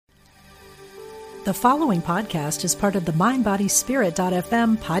The following podcast is part of the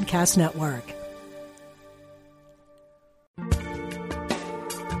MindBodySpirit.fm podcast network.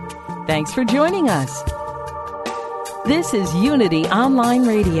 Thanks for joining us. This is Unity Online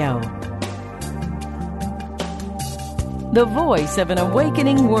Radio, the voice of an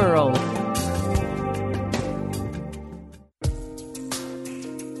awakening world.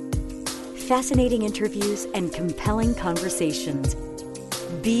 Fascinating interviews and compelling conversations.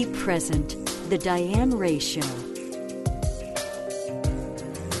 Be Present, The Diane Ray Show.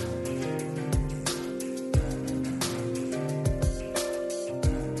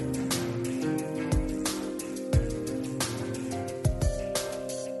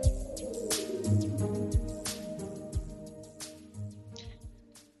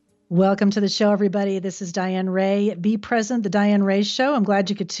 Welcome to the show, everybody. This is Diane Ray. Be Present, The Diane Ray Show. I'm glad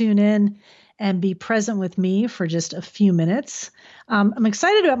you could tune in and be present with me for just a few minutes. I'm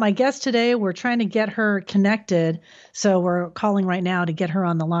excited about my guest today. We're trying to get her connected, so we're calling right now to get her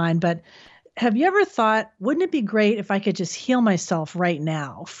on the line. But have you ever thought, wouldn't it be great if I could just heal myself right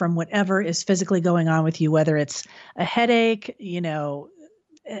now from whatever is physically going on with you, whether it's a headache,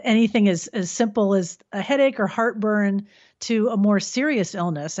 anything as simple as a headache or heartburn to a more serious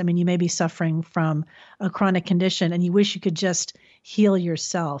illness. I mean, you may be suffering from a chronic condition and you wish you could just heal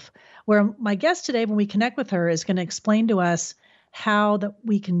yourself. Where my guest today, when we connect with her, is going to explain to us how that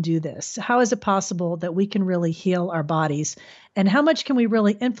we can do this. How is it possible that we can really heal our bodies? And how much can we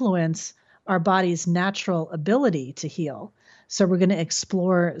really influence our body's natural ability to heal? So we're going to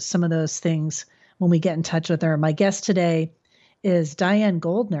explore some of those things when we get in touch with her. My guest today is Diane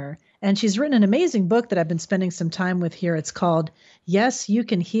Goldner, and she's written an amazing book that I've been spending some time with here. It's called Yes, You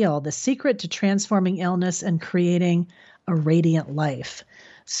Can Heal, The Secret to Transforming Illness and Creating a Radiant Life.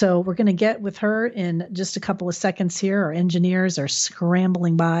 So we're going to get with her in just a couple of seconds here. Our engineers are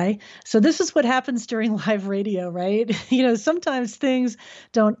scrambling by. So this is what happens during live radio, right? Sometimes things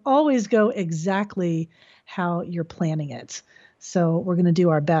don't always go exactly how you're planning it. So we're going to do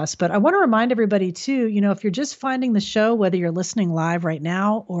our best. But I want to remind everybody too, if you're just finding the show, whether you're listening live right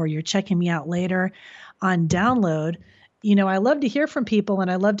now or you're checking me out later on download, I love to hear from people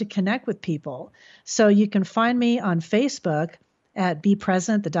and I love to connect with people. So you can find me on Facebook at Be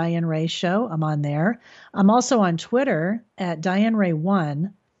Present, The Diane Ray Show. I'm on there. I'm also on Twitter at Diane Ray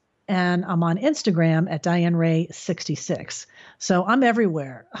 1, and I'm on Instagram at Diane Ray 66. So I'm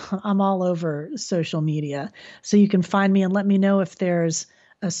everywhere. I'm all over social media. So you can find me and let me know if there's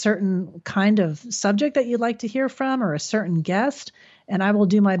a certain kind of subject that you'd like to hear from or a certain guest, and I will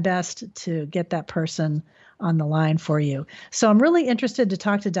do my best to get that person on the line for you. So I'm really interested to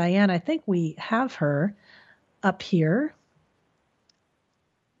talk to Diane. I think we have her up here.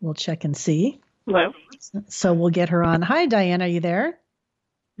 We'll check and see. Hello. So we'll get her on. Hi, Diane. Are you there?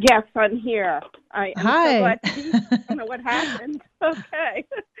 Yes, I'm here. I'm Hi. So glad I don't know what happened. Okay.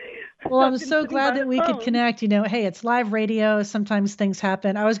 Well, I'm so glad that we could connect. Hey, it's live radio. Sometimes things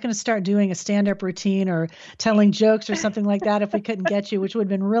happen. I was going to start doing a stand-up routine or telling jokes or something like that if we couldn't get you, which would have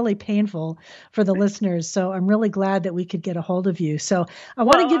been really painful for the listeners. So I'm really glad that we could get a hold of you. So I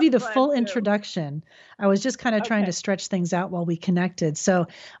want to give you the full introduction. I was just kind of trying to stretch things out while we connected. So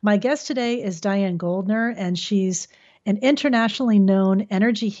my guest today is Diane Goldner, and she's an internationally known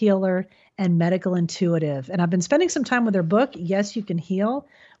energy healer and medical intuitive. And I've been spending some time with her book, Yes, You Can Heal,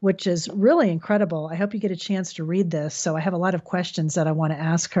 which is really incredible. I hope you get a chance to read this. So I have a lot of questions that I want to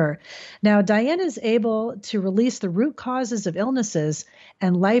ask her. Now, Diane is able to release the root causes of illnesses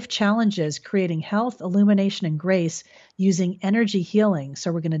and life challenges, creating health, illumination, and grace using energy healing.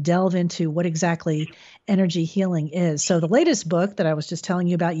 So we're going to delve into what exactly energy healing is. So the latest book that I was just telling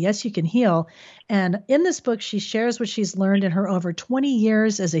you about, Yes, You Can Heal. And in this book, she shares what she's learned in her over 20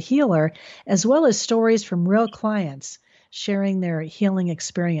 years as a healer, as well as stories from real clients sharing their healing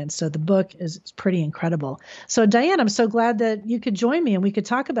experience. So the book is pretty incredible. So Diane, I'm so glad that you could join me and we could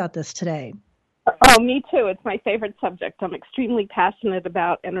talk about this today. Oh, me too. It's my favorite subject. I'm extremely passionate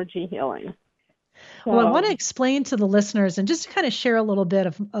about energy healing. So, well, I want to explain to the listeners and just kind of share a little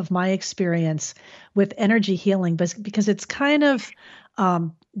bit of my experience with energy healing, because it's kind of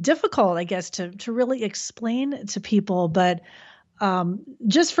difficult, I guess, to really explain to people. But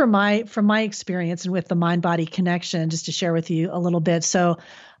just from my experience and with the mind-body connection, just to share with you a little bit. So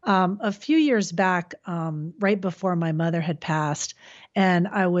a few years back, right before my mother had passed, and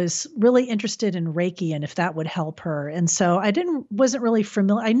I was really interested in Reiki and if that would help her. And so I wasn't really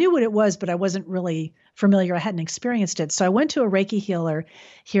familiar. I knew what it was, but I wasn't really familiar. I hadn't experienced it. So I went to a Reiki healer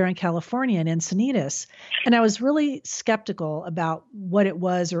here in California in Encinitas, and I was really skeptical about what it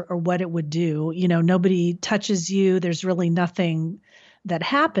was or what it would do. Nobody touches you. There's really nothing that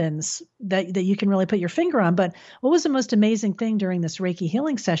happens that you can really put your finger on. But what was the most amazing thing during this Reiki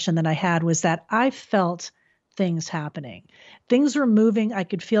healing session that I had was that I felt things happening. Things were moving. I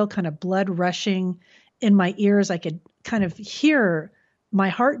could feel kind of blood rushing in my ears. I could kind of hear my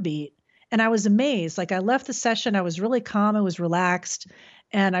heartbeat. And I was amazed. Like I left the session, I was really calm, I was relaxed.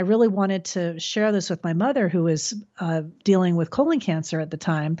 And I really wanted to share this with my mother, who was dealing with colon cancer at the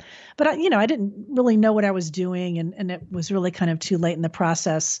time. But I didn't really know what I was doing, and it was really kind of too late in the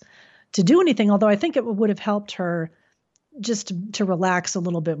process to do anything. Although I think it would have helped her just to relax a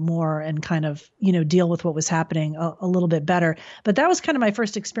little bit more and kind of deal with what was happening a little bit better. But that was kind of my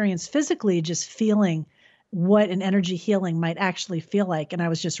first experience physically, just feeling what an energy healing might actually feel like. And I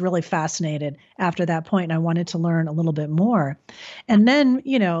was just really fascinated after that point, and I wanted to learn a little bit more. And then,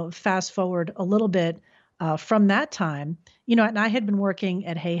 fast forward a little bit from that time, and I had been working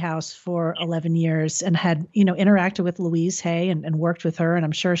at Hay House for 11 years and had, interacted with Louise Hay and worked with her. And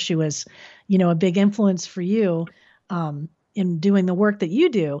I'm sure she was, a big influence for you in doing the work that you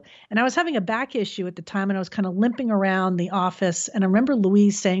do. And I was having a back issue at the time, and I was kind of limping around the office. And I remember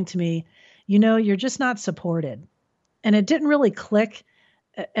Louise saying to me, you're just not supported. And it didn't really click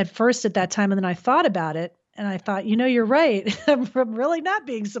at first at that time. And then I thought about it and I thought, you're right. I'm really not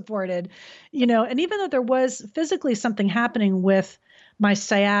being supported, and even though there was physically something happening with my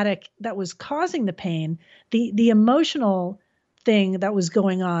sciatic that was causing the pain, the emotional thing that was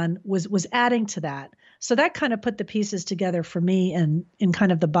going on was adding to that. So that kind of put the pieces together for me in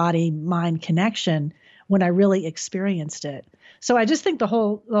kind of the body-mind connection when I really experienced it. So I just think the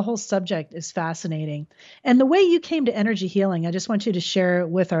whole subject is fascinating. And the way you came to energy healing, I just want you to share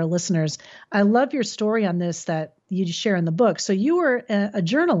with our listeners. I love your story on this that you share in the book. So you were a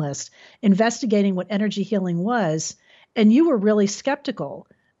journalist investigating what energy healing was, and you were really skeptical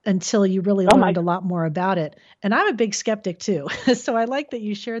until you really learned a lot more about it. And I'm a big skeptic too. So I like that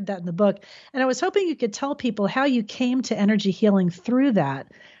you shared that in the book. And I was hoping you could tell people how you came to energy healing through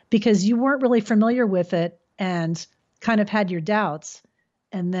that, because you weren't really familiar with it and kind of had your doubts,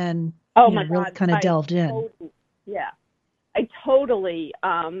 and then really kind of delved in. Yeah, I totally.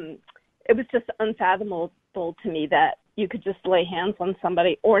 It was just unfathomable to me that you could just lay hands on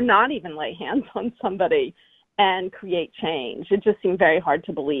somebody, or not even lay hands on somebody, and create change. It just seemed very hard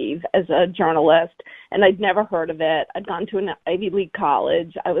to believe as a journalist, and I'd never heard of it. I'd gone to an Ivy League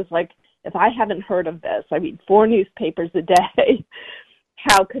college. I was like, if I haven't heard of this, I read 4 newspapers a day.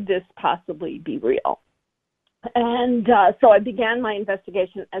 How could this possibly be real? And so I began my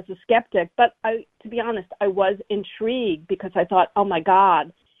investigation as a skeptic, but to be honest, I was intrigued because I thought, oh my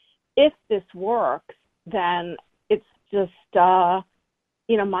God, if this works, then it's just,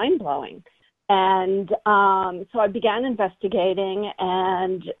 mind-blowing. And so I began investigating,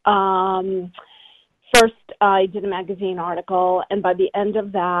 and first I did a magazine article, and by the end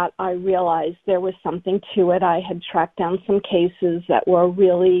of that, I realized there was something to it. I had tracked down some cases that were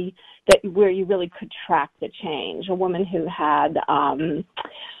really where you really could track the change. A woman who had a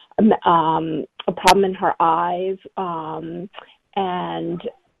problem in her eyes, and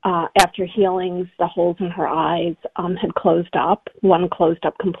after healings, the holes in her eyes had closed up. One closed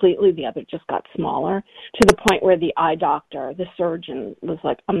up completely, the other just got smaller, to the point where the eye doctor, the surgeon, was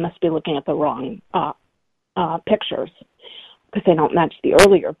like, I must be looking at the wrong pictures, because they don't match the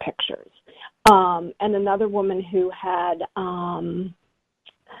earlier pictures. And another woman who had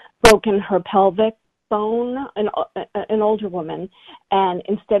broken her pelvic bone, an older woman, and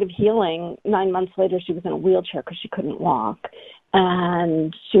instead of healing, 9 months later she was in a wheelchair because she couldn't walk.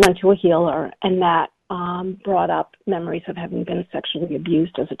 And she went to a healer, and that brought up memories of having been sexually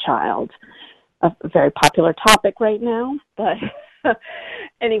abused as a child. A very popular topic right now, but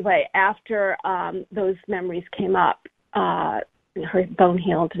anyway, after those memories came up, her bone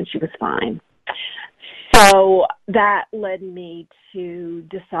healed and she was fine. So that led me to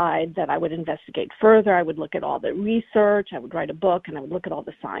decide that I would investigate further. I would look at all the research, I would write a book, and I would look at all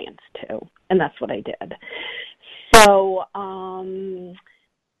the science too. And that's what I did. So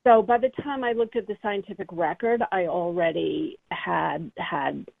by the time I looked at the scientific record, I already had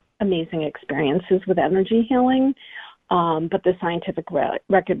amazing experiences with energy healing. But the scientific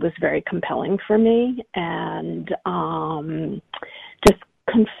record was very compelling for me, and just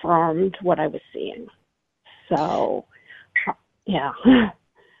confirmed what I was seeing. So, yeah.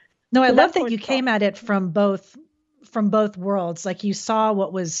 No, I love that you came at it from both worlds. Like, you saw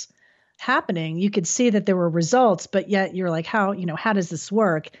what was happening. You could see that there were results, but yet you're like, how does this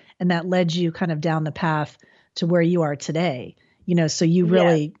work? And that led you kind of down the path to where you are today. So you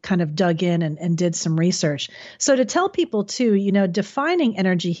really kind of dug in and did some research. So to tell people too, defining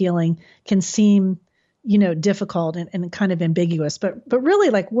energy healing can seem difficult and kind of ambiguous, but really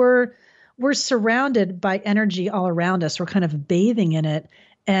like we're surrounded by energy all around us. We're kind of bathing in it.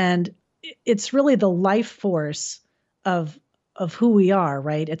 And it's really the life force of who we are,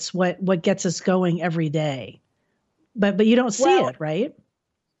 right? It's what gets us going every day. But you don't see it, right?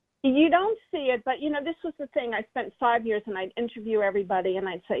 You don't see it, but this was the thing. I spent 5 years, and I'd interview everybody, and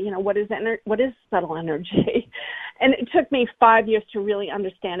I'd say, what is subtle energy? And it took me 5 years to really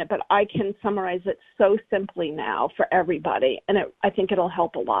understand it, but I can summarize it so simply now for everybody, and I think it'll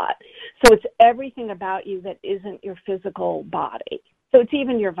help a lot. So it's everything about you that isn't your physical body. So it's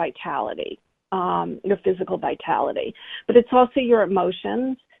even your vitality, your physical vitality, but it's also your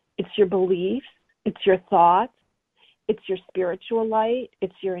emotions, it's your beliefs, it's your thoughts. It's your spiritual light.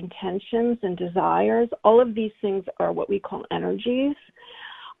 It's your intentions and desires. All of these things are what we call energies.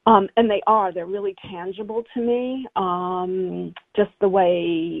 And they're really tangible to me. Just the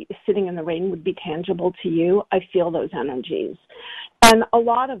way sitting in the rain would be tangible to you. I feel those energies. And a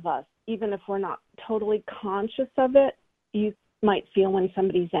lot of us, even if we're not totally conscious of it, you might feel when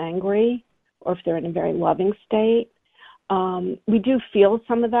somebody's angry or if they're in a very loving state. We do feel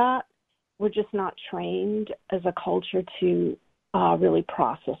some of that. We're just not trained as a culture to really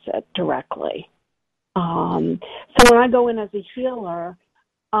process it directly. So when I go in as a healer,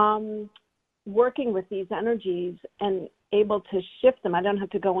 working with these energies and able to shift them, I don't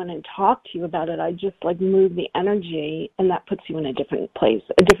have to go in and talk to you about it. I just move the energy, and that puts you in a different place,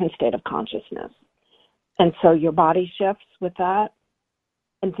 a different state of consciousness. And so your body shifts with that,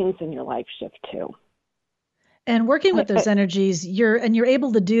 and things in your life shift too. And working with those energies, you're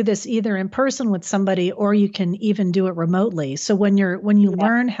able to do this either in person with somebody, or you can even do it remotely. So when you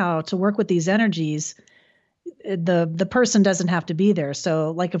learn how to work with these energies, the person doesn't have to be there.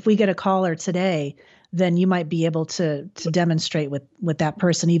 So like if we get a caller today, then you might be able to demonstrate with that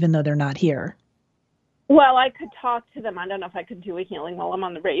person, even though they're not here. Well, I could talk to them. I don't know if I could do a healing while I'm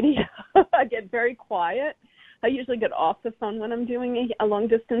on the radio. I get very quiet. I usually get off the phone when I'm doing a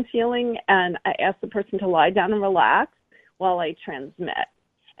long-distance healing, and I ask the person to lie down and relax while I transmit.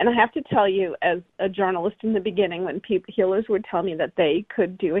 And I have to tell you, as a journalist in the beginning, when healers would tell me that they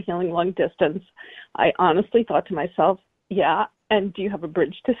could do a healing long distance, I honestly thought to myself, yeah, and do you have a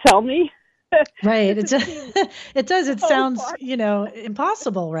bridge to sell me? Right. It does. It sounds,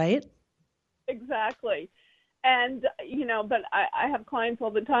 impossible, right? Exactly. And, but I have clients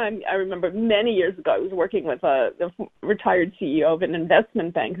all the time. I remember many years ago, I was working with the retired CEO of an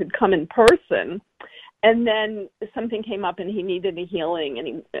investment bank who'd come in person, and then something came up and he needed a healing,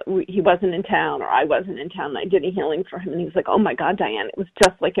 and he wasn't in town, or I wasn't in town. And I did a healing for him, and he was like, "Oh my God, Diane, it was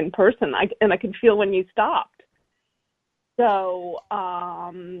just like in person. I could feel when you stopped." So,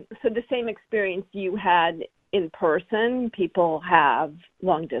 so the same experience you had in person, people have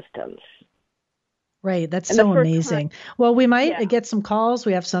long distance. Right. That's so amazing. Well, we might get some calls.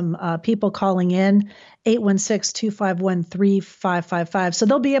 We have some people calling in, 816-251-3555. So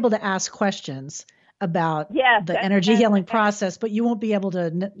they'll be able to ask questions about the energy healing process, but you won't be able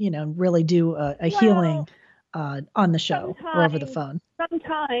to, really do a healing on the show or over the phone.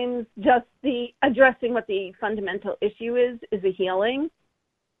 Sometimes just addressing what the fundamental issue is a healing.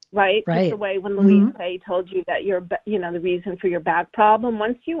 Right? Just the way when Louise Hay told you that the reason for your back problem,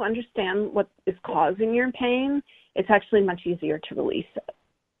 once you understand what is causing your pain, it's actually much easier to release it.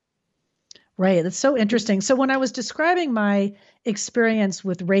 Right. That's so interesting. So when I was describing my experience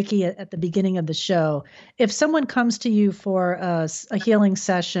with Reiki at the beginning of the show, if someone comes to you for a healing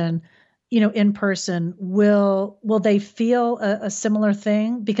session, in person, will they feel a similar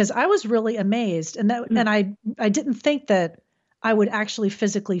thing? Because I was really amazed, and I didn't think that I would actually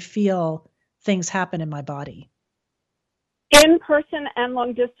physically feel things happen in my body. In person and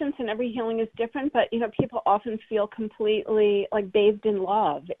long distance, and every healing is different, but, people often feel completely bathed in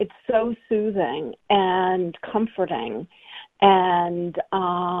love. It's so soothing and comforting. And,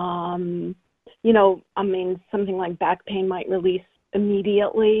 something like back pain might release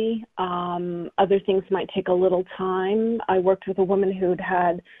immediately. Other things might take a little time. I worked with a woman who'd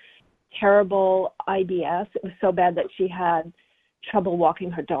had terrible IBS. It was so bad that she had trouble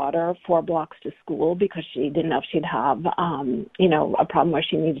walking her daughter 4 blocks to school because she didn't know if she'd have, a problem where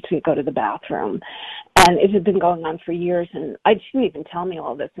she needed to go to the bathroom. And it had been going on for years, and she didn't even tell me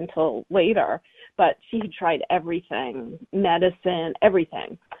all this until later, but she had tried everything, medicine,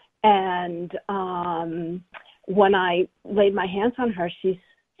 everything. And when I laid my hands on her, she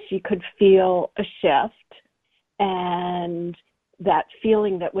could feel a shift, and that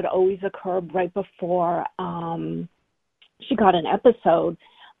feeling that would always occur right before she got an episode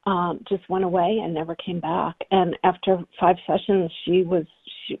just went away and never came back. And after 5 sessions,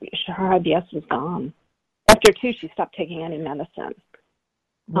 her IBS was gone. After 2, she stopped taking any medicine.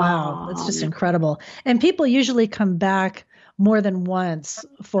 Wow, that's just incredible. And people usually come back more than once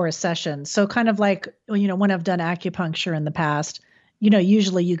for a session. So kind of like, when I've done acupuncture in the past,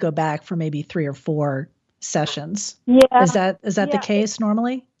 usually you go back for maybe 3 or 4 sessions. Yeah. Is that the case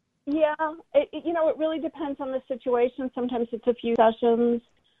normally? Yeah. It really depends on the situation. Sometimes it's a few sessions.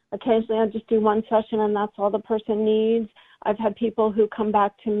 Occasionally I just do 1 session and that's all the person needs. I've had people who come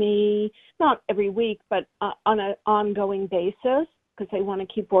back to me, not every week, but on an ongoing basis because they want to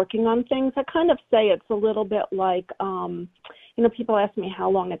keep working on things. I kind of say it's a little bit like, people ask me how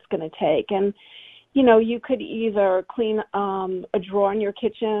long it's going to take. And, you could either clean a drawer in your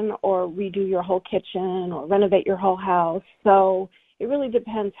kitchen or redo your whole kitchen or renovate your whole house. So it really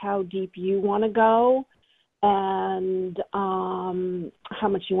depends how deep you want to go and how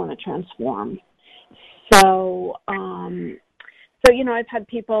much you want to transform. So, I've had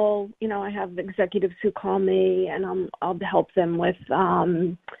people, I have executives who call me and I'll help them with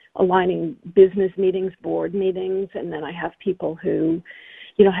aligning business meetings, board meetings, and then I have people who,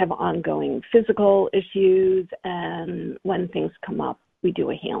 have ongoing physical issues, and when things come up, we do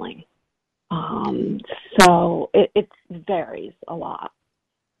a healing. So it varies a lot.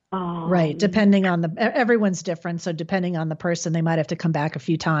 Right. Depending on everyone's different. So depending on the person, they might have to come back a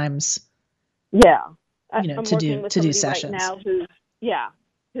few times. Yeah. I'm to do sessions. Right now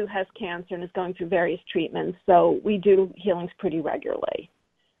who has cancer and is going through various treatments. So we do healings pretty regularly.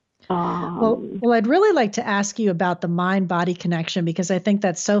 Well, I'd really like to ask you about the mind-body connection because I think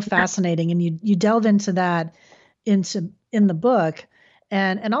that's so fascinating, and you delve into that in the book,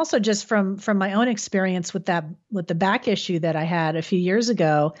 and also just from my own experience with the back issue that I had a few years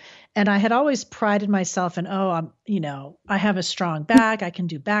ago, and I had always prided myself in I have a strong back, I can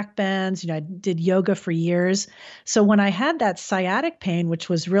do back bends, I did yoga for years, so when I had that sciatic pain, which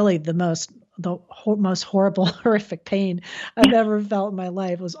was really the most horrible, horrific pain I've ever felt in my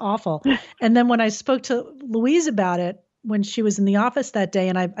life. It was awful. And then when I spoke to Louise about it, when she was in the office that day,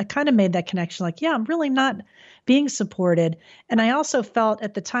 and I kind of made that connection, like, yeah, I'm really not being supported. And I also felt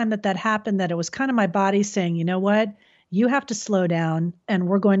at the time that happened that it was kind of my body saying, you know what, you have to slow down and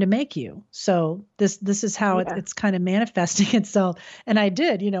we're going to make you. So this is how it's kind of manifesting itself. And I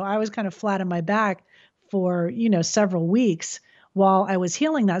did, I was kind of flat on my back for, several weeks while I was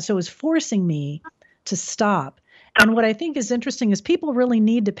healing that. So it was forcing me to stop. And what I think is interesting is people really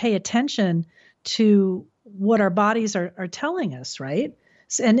need to pay attention to what our bodies are telling us, right?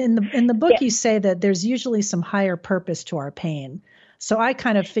 And in the book, you say that there's usually some higher purpose to our pain. So I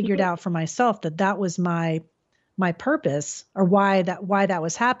kind of figured out for myself that was my purpose, or why that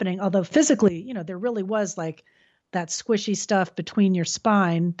was happening. Although physically, there really was like that squishy stuff between your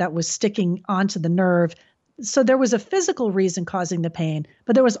spine that was sticking onto the nerve. So there was a physical reason causing the pain,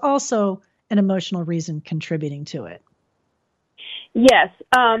 but there was also an emotional reason contributing to it. Yes.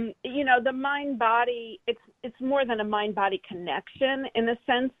 The mind-body, it's more than a mind-body connection. In a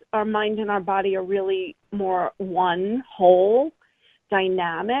sense, our mind and our body are really more one whole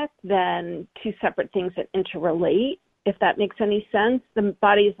dynamic than 2 separate things that interrelate, if that makes any sense. The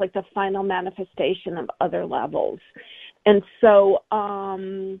body is like the final manifestation of other levels. And so,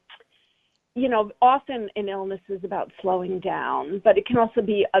 often an illness is about slowing down, but it can also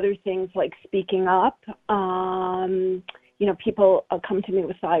be other things like speaking up. People come to me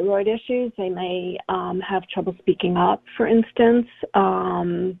with thyroid issues. They may have trouble speaking up, for instance.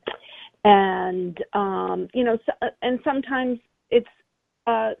 And sometimes it's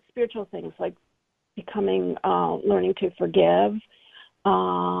spiritual things like learning to forgive,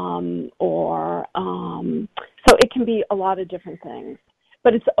 so it can be a lot of different things.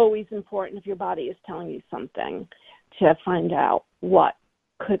 But it's always important, if your body is telling you something, to find out what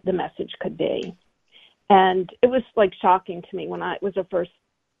the message could be. And it was like shocking to me when I was first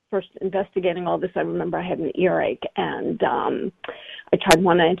investigating all this. I remember I had an earache, and I tried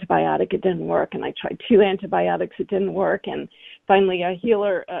 1 antibiotic, it didn't work, and I tried 2 antibiotics, it didn't work. And finally, a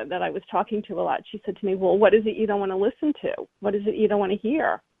healer that I was talking to a lot, she said to me, well, what is it you don't want to listen to? What is it you don't want to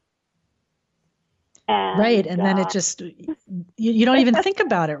hear? Right, and then it just, you don't even think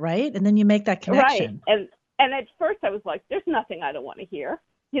about it, right? And then you make that connection. Right, and at first I was like, there's nothing I don't want to hear.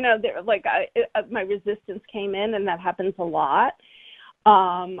 My resistance came in, and that happens a lot.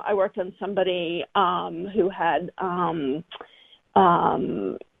 I worked on somebody who had, pain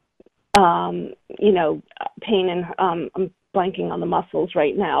in, I'm blanking on the muscles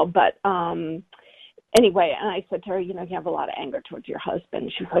right now, but anyway, and I said to her, you have a lot of anger towards your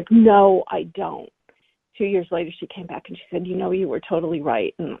husband. She was like, no, I don't. 2 years later, she came back and she said, you were totally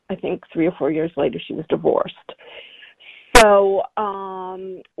right. And I think 3 or 4 years later, she was divorced. So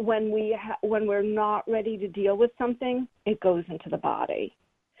when we're not ready to deal with something, it goes into the body.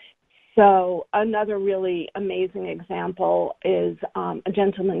 So another really amazing example is a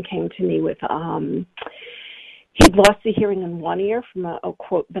gentleman came to me with he'd lost the hearing in one ear from a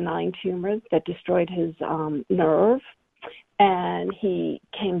quote benign tumor that destroyed his nerve, and he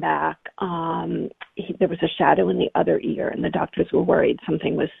came back. There was a shadow in the other ear, and the doctors were worried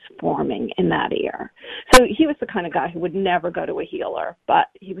something was forming in that ear. So he was the kind of guy who would never go to a healer, but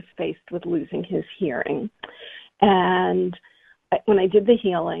he was faced with losing his hearing. And when I did the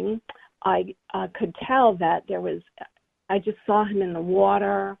healing, I could tell that I just saw him in the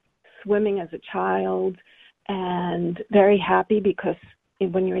water, swimming as a child, and very happy because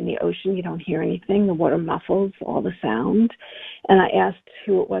when you're in the ocean, you don't hear anything. The water muffles all the sound. And I asked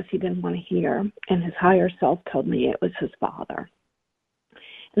who it was he didn't want to hear, and his higher self told me it was his father,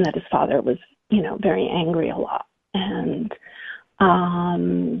 and that his father was, very angry a lot. And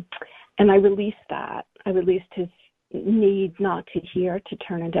I released that. I released his need not to hear, to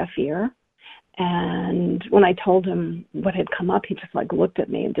turn a deaf ear. And when I told him what had come up, he just looked at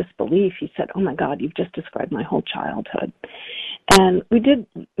me in disbelief. He said, "Oh my God, you've just described my whole childhood." And we did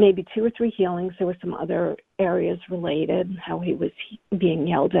maybe 2 or 3 healings. There were some other areas related, how he was being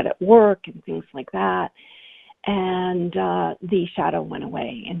yelled at work and things like that. And the shadow went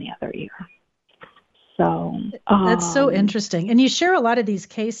away in the other ear. So that's so interesting. And you share a lot of these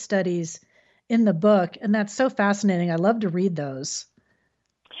case studies in the book, and that's so fascinating. I love to read those.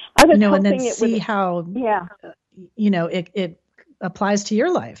 I was hoping and then it see would, how, yeah. It applies to your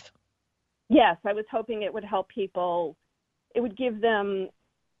life. Yes, I was hoping it would help people. It would give them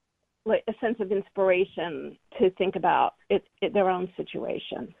a sense of inspiration to think about their own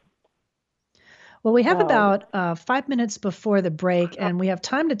situation. Well, we have about 5 minutes before the break, and we have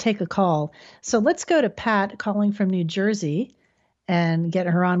time to take a call. So let's go to Pat calling from New Jersey and get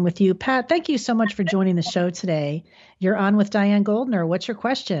her on with you. Pat, thank you so much for joining the show today. You're on with Diane Goldner. What's your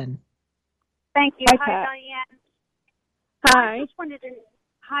question? Thank you. Hi, Diane. Hi.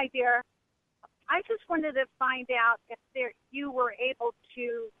 Hi, dear. I just wanted to find out if you were able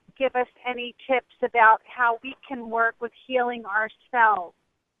to give us any tips about how we can work with healing ourselves.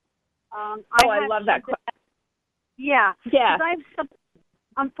 I love that question. Yeah. Yeah.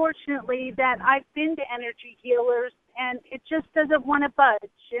 Unfortunately, that I've been to energy healers, and it just doesn't want to budge.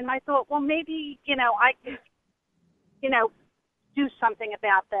 And I thought, well, maybe, I could, do something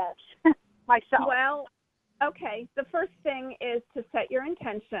about this myself. Well, okay. The first thing is to set your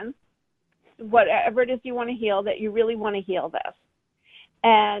intention, whatever it is you want to heal, that you really want to heal this.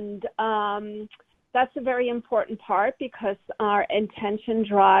 And that's a very important part because our intention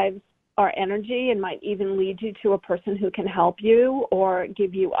drives our energy and might even lead you to a person who can help you or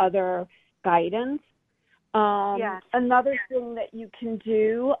give you other guidance. Yes. Another thing that you can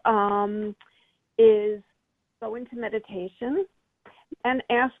do is go into meditation and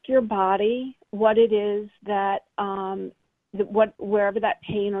ask your body what it is that, wherever that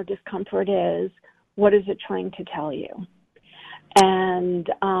pain or discomfort is, what is it trying to tell you? And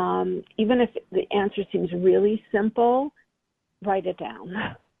even if the answer seems really simple, write it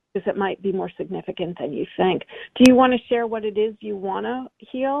down because it might be more significant than you think. Do you want to share what it is you want to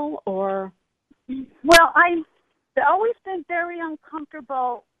heal, or? Well, I've always been very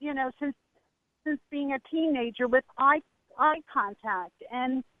uncomfortable, since being a teenager with eye contact,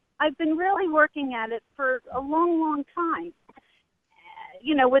 and I've been really working at it for a long, long time,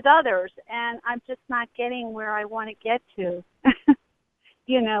 with others, and I'm just not getting where I want to get to,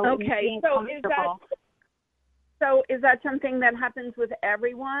 Okay, being so comfortable. is that something that happens with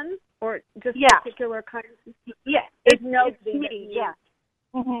everyone, or just particular kinds of people? Yeah, it's me, yeah.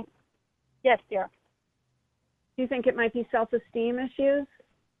 Mm-hmm. Yes, dear. Do you think it might be self-esteem issues?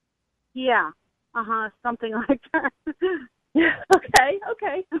 Yeah. Something like that. Okay.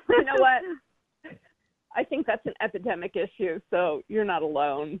 You know what? I think that's an epidemic issue, so you're not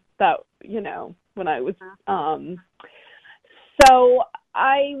alone. That, when I was, so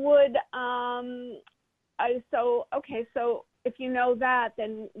I would, so if you know that,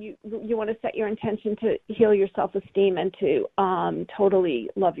 then you want to set your intention to heal your self-esteem and to totally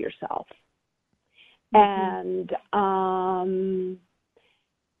love yourself. And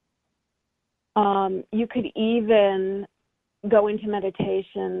you could even go into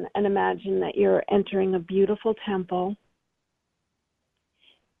meditation and imagine that you're entering a beautiful temple.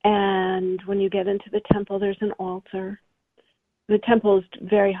 And when you get into the temple, there's an altar. The temple is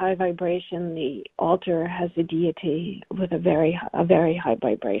very high vibration. The altar has a deity with a very high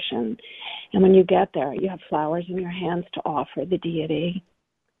vibration. And when you get there, you have flowers in your hands to offer the deity.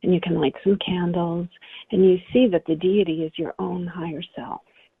 and you can light some candles, and you see that the deity is your own higher self.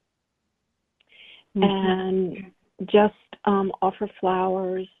 And just offer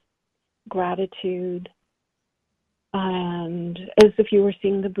flowers, gratitude, and as if you were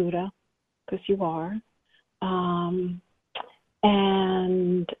seeing the Buddha, because you are.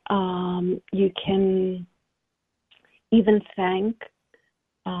 And you can even thank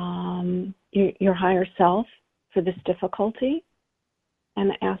your higher self for this difficulty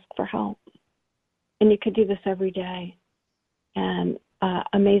and ask for help. And you could do this every day. And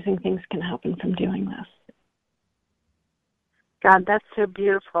amazing things can happen from doing this. God, that's so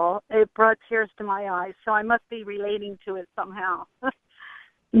beautiful. It brought tears to my eyes, so I must be relating to it somehow.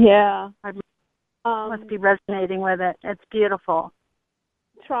 Yeah. I must be resonating with it. It's beautiful.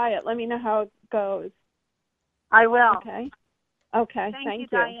 Try it. Let me know how it goes. I will. Okay. Thank you,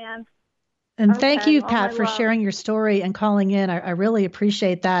 Diane. And thank you, All Pat, my for love. sharing your story and calling in. I really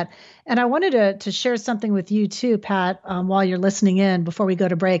appreciate that. And I wanted to share something with you too, Pat, while you're listening in before we go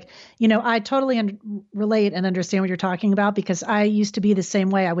to break. You know, I totally relate and understand what you're talking about, because I used to be the same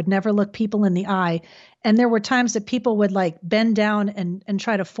way. I would never look people in the eye. And there were times that people would like bend down and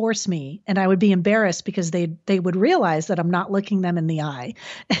try to force me. And I would be embarrassed because they would realize that I'm not looking them in the eye.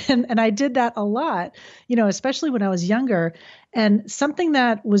 And I did that a lot, you know, especially when I was younger. And something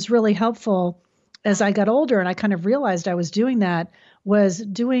that was really helpful as I got older and I kind of realized I was doing that was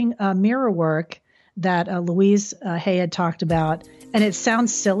doing mirror work that Louise Hay had talked about. And it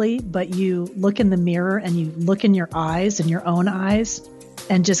sounds silly, but you look in the mirror and you look in your eyes, in your own eyes,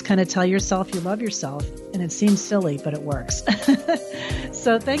 and just kind of tell yourself you love yourself. And it seems silly, but it works.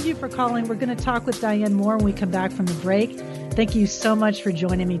 So thank you for calling. We're going to talk with Diane more when we come back from the break. Thank you so much for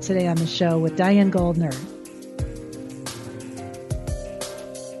joining me today on the show with Diane Goldner.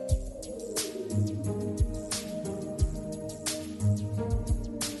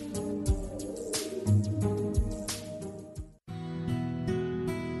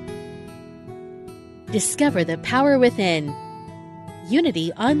 Discover the power within.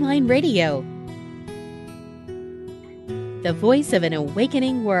 Unity Online Radio. The voice of an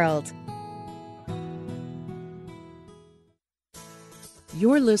awakening world.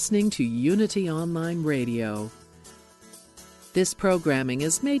 You're listening to Unity Online Radio. This programming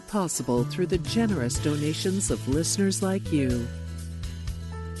is made possible through the generous donations of listeners like you.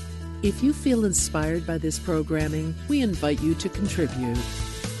 If you feel inspired by this programming, we invite you to contribute.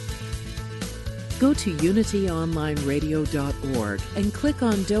 Go to unityonlineradio.org and click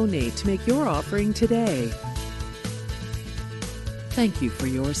on Donate to make your offering today. Thank you for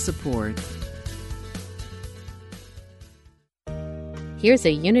your support. Here's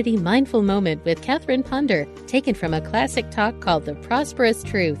a Unity Mindful Moment with Catherine Ponder, taken from a classic talk called The Prosperous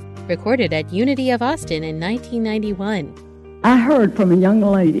Truth, recorded at Unity of Austin in 1991. I heard from a young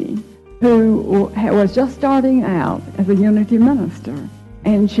lady who was just starting out as a Unity minister,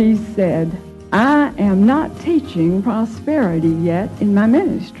 and she said, I am not teaching prosperity yet in my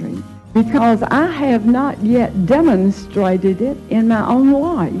ministry because I have not yet demonstrated it in my own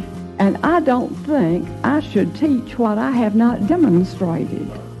life, and I don't think I should teach what I have not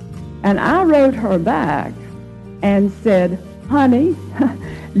demonstrated. And I wrote her back and said, honey,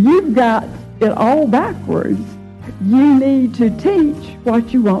 you've got it all backwards. You need to teach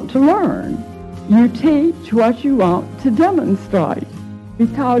what you want to learn. You teach what you want to demonstrate,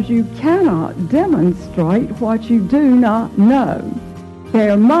 because you cannot demonstrate what you do not know.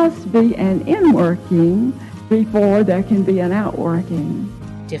 There must be an inworking before there can be an outworking.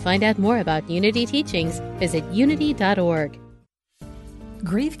 To find out more about Unity teachings, visit unity.org.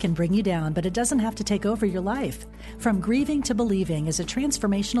 Grief can bring you down, but it doesn't have to take over your life. From Grieving to Believing is a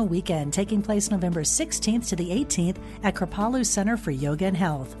transformational weekend taking place November 16th to the 18th at Kripalu Center for Yoga and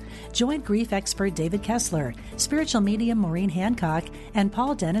Health. Join grief expert David Kessler, spiritual medium Maureen Hancock, and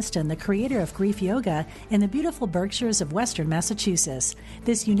Paul Denniston, the creator of Grief Yoga, in the beautiful Berkshires of Western Massachusetts.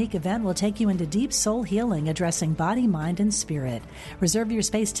 This unique event will take you into deep soul healing, addressing body, mind, and spirit. Reserve your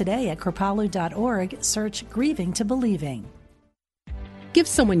space today at kripalu.org. Search Grieving to Believing. Give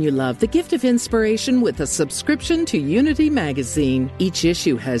someone you love the gift of inspiration with a subscription to Unity Magazine. Each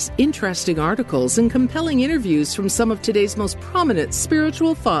issue has interesting articles and compelling interviews from some of today's most prominent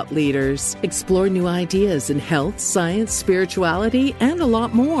spiritual thought leaders. Explore new ideas in health, science, spirituality, and a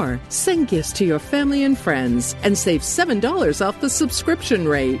lot more. Send gifts to your family and friends and save $7 off the subscription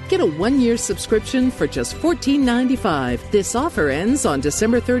rate. Get a 1-year subscription for just $14.95. This offer ends on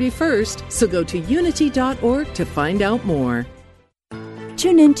December 31st, so go to unity.org to find out more.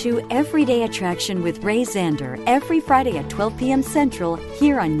 Tune into Everyday Attraction with Ray Zander every Friday at 12 p.m. Central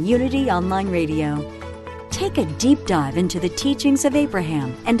here on Unity Online Radio. Take a deep dive into the teachings of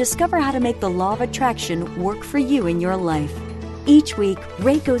Abraham and discover how to make the law of attraction work for you in your life. Each week,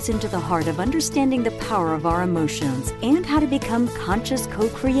 Ray goes into the heart of understanding the power of our emotions and how to become conscious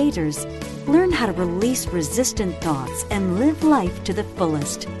co-creators. Learn how to release resistant thoughts and live life to the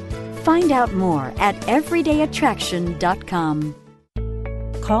fullest. Find out more at everydayattraction.com.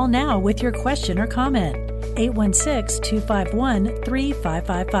 Call now with your question or comment.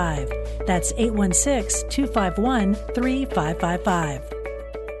 816-251-3555. That's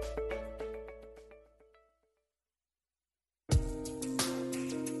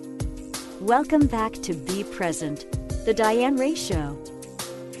 816-251-3555. Welcome back to Be Present, The Diane Ray Show.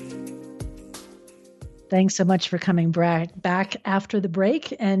 Thanks so much for coming back after the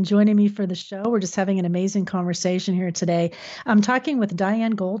break and joining me for the show. We're just having an amazing conversation here today. I'm talking with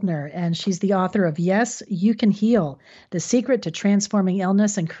Diane Goldner, and she's the author of Yes, You Can Heal, The Secret to Transforming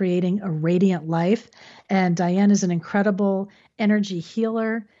Illness and Creating a Radiant Life. And Diane is an incredible energy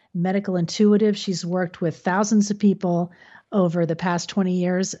healer, medical intuitive. She's worked with thousands of people over the past 20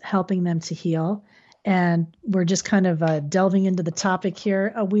 years, helping them to heal. And we're just kind of delving into the topic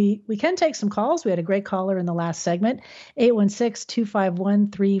here. We can take some calls. We had a great caller in the last segment,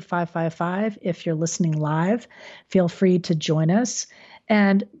 816-251-3555. If you're listening live, feel free to join us.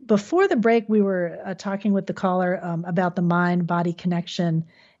 And before the break, we were talking with the caller about the mind-body connection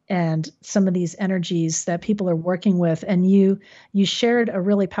and some of these energies that people are working with. And you shared a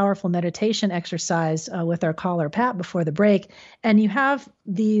really powerful meditation exercise with our caller, Pat, before the break. And you have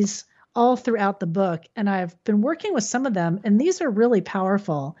these all throughout the book. And I've been working with some of them, and these are really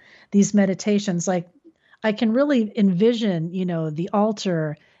powerful, these meditations. Like, I can really envision, the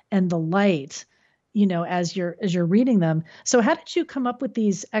altar and the light, as you're reading them. So how did you come up with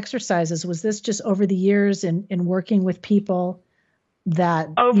these exercises? Was this just over the years in working with people that,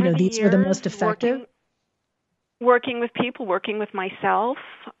 these were the most effective? Working with people, working with myself.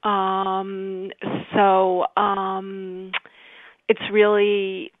 It's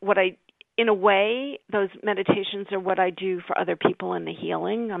really in a way, those meditations are what I do for other people in the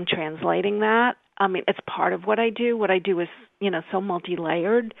healing. I'm translating that. I mean, it's part of what I do. What I do is, so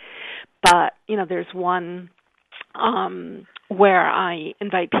multi-layered. But, there's one where I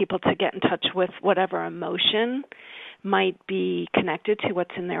invite people to get in touch with whatever emotion might be connected to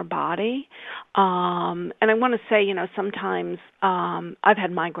what's in their body. And I want to say, sometimes I've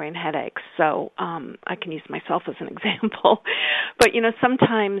had migraine headaches, so I can use myself as an example. But,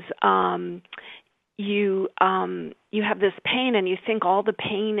 sometimes you have this pain and you think all the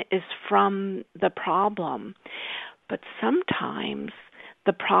pain is from the problem. But sometimes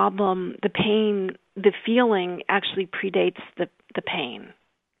the problem, the pain, the feeling actually predates the pain.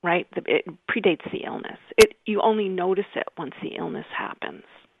 Right? It predates the illness. You only notice it once the illness happens,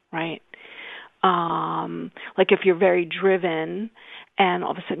 right? Like if you're very driven and all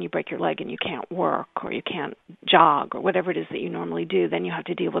of a sudden you break your leg and you can't work or you can't jog or whatever it is that you normally do, then you have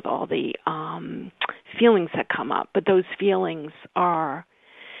to deal with all the feelings that come up. But those feelings are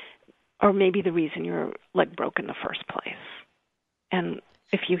maybe the reason your leg broke in the first place. And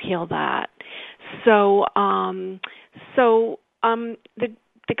if you heal that.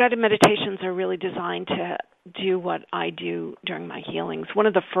 The guided meditations are really designed to do what I do during my healings. One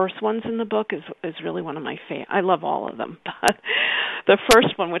of the first ones in the book is really one of my favorite. I love all of them, but the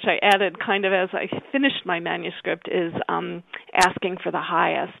first one, which I added kind of as I finished my manuscript, is asking for the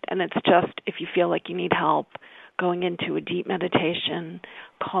highest. And it's just, if you feel like you need help, going into a deep meditation,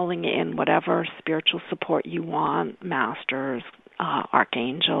 calling in whatever spiritual support you want, masters,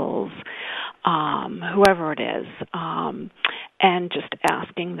 archangels, whoever it is, and just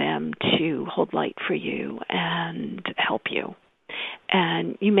asking them to hold light for you and help you.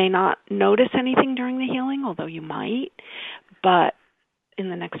 And you may not notice anything during the healing, although you might, but in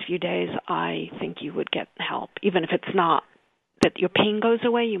the next few days, I think you would get help. Even if it's not that your pain goes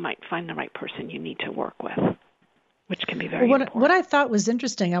away, you might find the right person you need to work with, which can be very important. What I thought was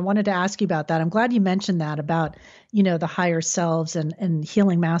interesting, I wanted to ask you about that. I'm glad you mentioned that about, the higher selves and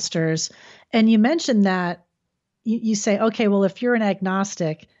healing masters. And you mentioned that you say, okay, well, if you're an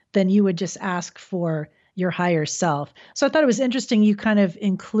agnostic, then you would just ask for your higher self. So I thought it was interesting you kind of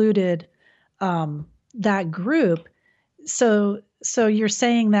included that group. So you're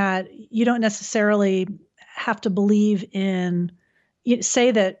saying that you don't necessarily have to believe in,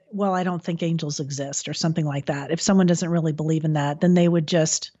 say that, well, I don't think angels exist or something like that. If someone doesn't really believe in that, then they would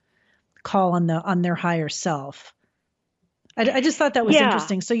just call on their higher self. I just thought that was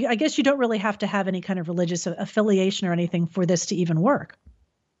interesting. So I guess you don't really have to have any kind of religious affiliation or anything for this to even work.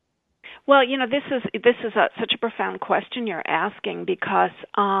 Well, this is such a profound question you're asking because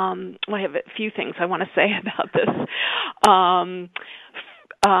I have a few things I want to say about this.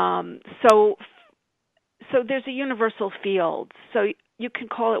 So there's a universal field. So you can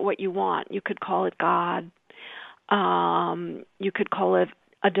call it what you want. You could call it God. You could call it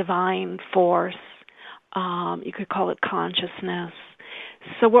a divine force. You could call it consciousness.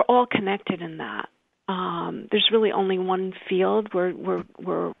 So we're all connected in that. There's really only one field. We're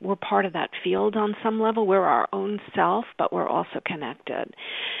part of that field on some level. We're our own self, but we're also connected.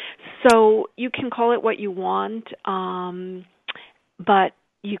 So you can call it what you want, but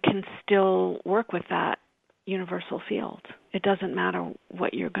you can still work with that universal field. It doesn't matter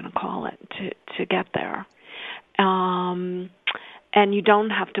what you're going to call it to get there. And you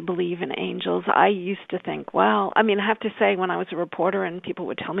don't have to believe in angels. I used to think, I have to say, when I was a reporter and people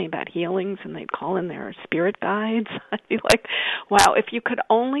would tell me about healings and they'd call in their spirit guides, I'd be like, wow, if we could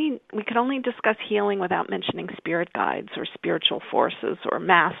only discuss healing without mentioning spirit guides or spiritual forces or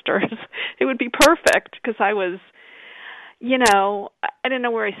masters, it would be perfect, because I was, I didn't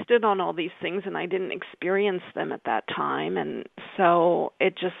know where I stood on all these things, and I didn't experience them at that time, and so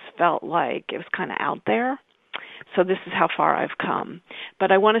it just felt like it was kind of out there. So this is how far I've come.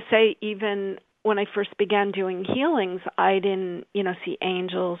 But I want to say, even when I first began doing healings, I didn't, see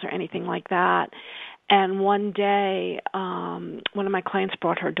angels or anything like that. And one day, one of my clients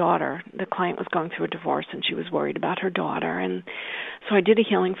brought her daughter. The client was going through a divorce, and she was worried about her daughter. And so I did a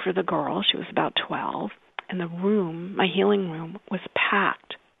healing for the girl. She was about 12. And the room, my healing room, was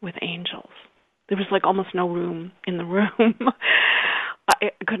packed with angels. There was like almost no room in the room.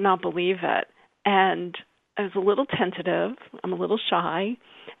 I could not believe it. And I was a little tentative. I'm a little shy.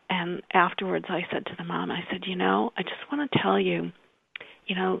 And afterwards I said to the mom, I said, I just want to tell you,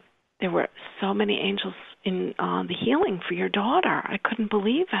 there were so many angels in the healing for your daughter. I couldn't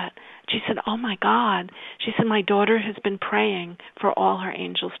believe it. She said, oh, my God. She said, my daughter has been praying for all her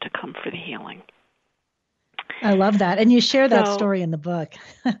angels to come for the healing. I love that. And you share that story in the book.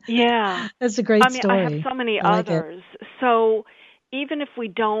 Yeah. That's a great story. I have so many others. So even if we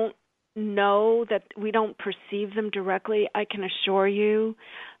don't know that, we don't perceive them directly, I can assure you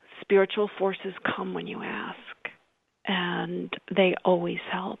spiritual forces come when you ask, and they always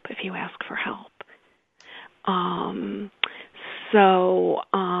help if you ask for help. And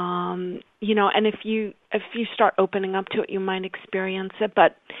if you start opening up to it, you might experience it.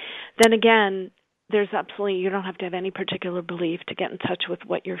 But then again, you don't have to have any particular belief to get in touch with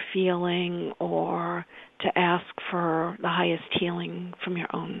what you're feeling or to ask for the highest healing from your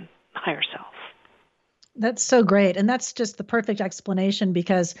own higher self. That's so great. And that's just the perfect explanation,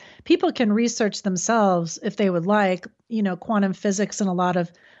 because people can research themselves if they would like. Quantum physics and a lot of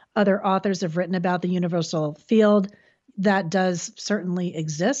other authors have written about the universal field. That does certainly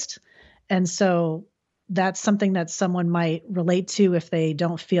exist. And so that's something that someone might relate to if they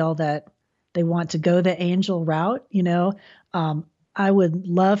don't feel that they want to go the angel route. I would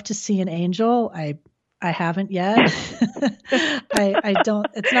love to see an angel. I haven't yet. I don't.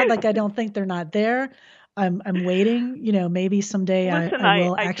 It's not like I don't think they're not there. I'm waiting. Maybe someday I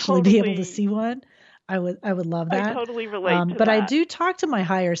will actually be able to see one. I would love that. I totally relate to but that. I do talk to my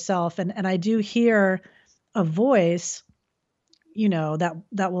higher self, and I do hear a voice,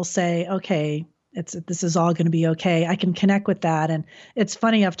 that will say, okay, this is all going to be okay. I can connect with that. And it's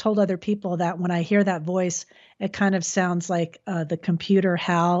funny, I've told other people that when I hear that voice, it kind of sounds like the computer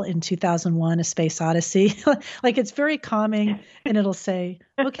HAL in 2001: A Space Odyssey. Like, it's very calming, and it'll say,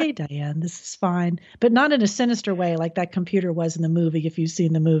 okay, Diane, this is fine, but not in a sinister way like that computer was in the movie, if you've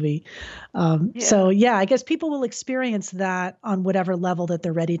seen the movie. So yeah, I guess people will experience that on whatever level that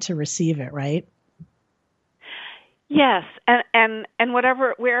they're ready to receive it, right? Yes, and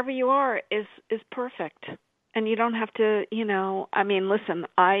wherever you are is perfect, and you don't have to. Listen,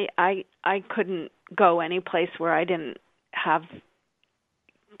 I couldn't go any place where I didn't have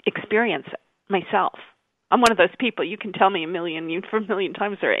experience it myself. I'm one of those people. You can tell me a million times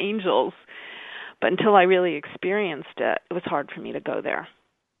there are angels, but until I really experienced it, it was hard for me to go there.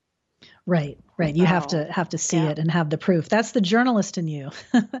 Right. You have to see it and have the proof. That's the journalist in you.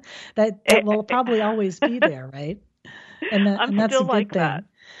 that will probably always be there, right? And that's a good thing. That.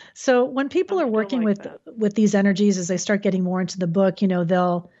 So when people are working with these energies, as they start getting more into the book,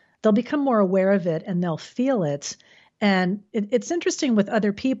 they'll become more aware of it and they'll feel it. And it's interesting with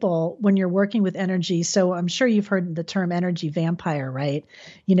other people when you're working with energy. So I'm sure you've heard the term energy vampire, right?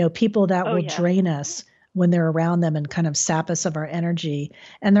 People that will drain us when they're around them and kind of sap us of our energy.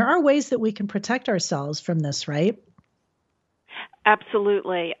 And there are ways that we can protect ourselves from this, right?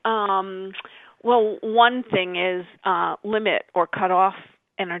 Absolutely. Well, one thing is limit or cut off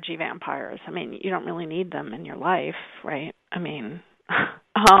energy vampires. I mean, you don't really need them in your life, right? I mean,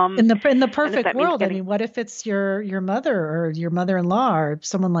 in the perfect world, I mean, what if it's your mother or your mother-in-law or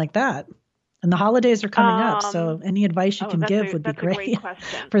someone like that? And the holidays are coming up, so any advice you can give would be great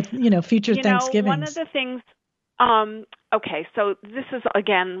for future Thanksgivings. One of the things. Okay, so this is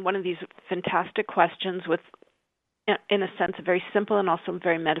again one of these fantastic questions with, in a sense, a very simple and also a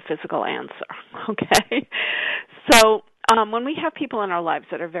very metaphysical answer. Okay, so when we have people in our lives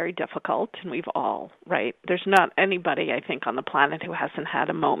that are very difficult, and we've all, right? There's not anybody, I think, on the planet who hasn't had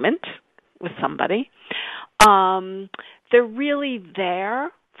a moment with somebody. They're really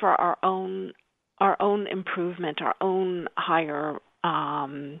there for our own improvement, our own higher.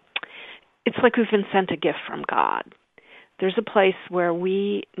 It's like we've been sent a gift from God. There's a place where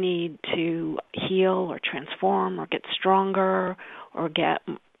we need to heal or transform or get stronger or get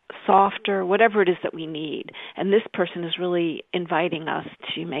softer, whatever it is that we need. And this person is really inviting us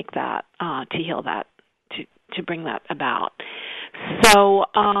to make that, to heal that, to bring that about. So,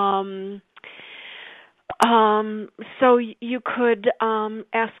 so you could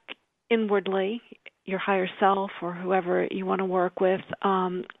ask inwardly, your higher self or whoever you want to work with,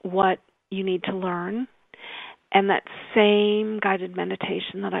 what you need to learn. And that same guided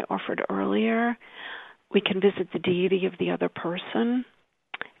meditation that I offered earlier, we can visit the deity of the other person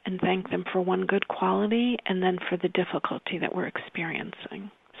and thank them for one good quality and then for the difficulty that we're experiencing.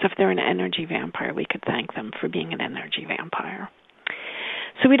 So if they're an energy vampire, we could thank them for being an energy vampire.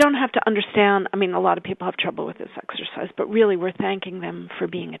 So we don't have to understand, I mean, a lot of people have trouble with this exercise, but really we're thanking them for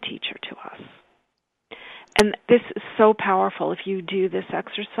being a teacher to us. And this is so powerful. If you do this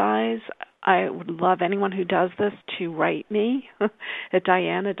exercise, I would love anyone who does this to write me at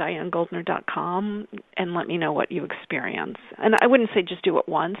dianegoldner.com and let me know what you experience. And I wouldn't say just do it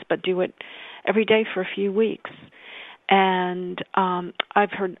once, but do it every day for a few weeks. And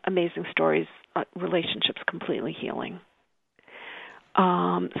I've heard amazing stories, relationships completely healing.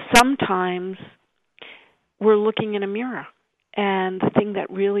 Sometimes we're looking in a mirror, and the thing that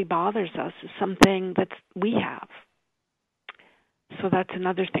really bothers us is something that we have. So that's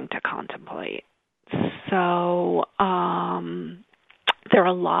another thing to contemplate. So there are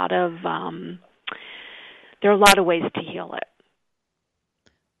a lot of ways to heal it.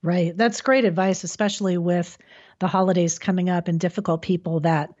 Right. That's great advice, especially with the holidays coming up and difficult people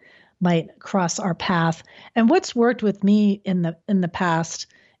that might cross our path. And what's worked with me in the past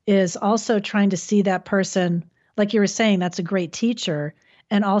is also trying to see that person, like you were saying, that's a great teacher,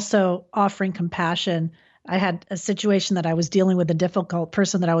 and also offering compassion. I had a situation that I was dealing with, a difficult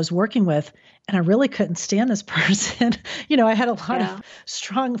person that I was working with, and I really couldn't stand this person. I had a lot of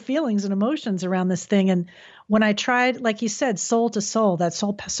strong feelings and emotions around this thing. And when I tried, like you said, soul to soul, that's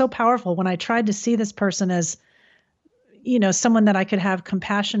so powerful. When I tried to see this person as, someone that I could have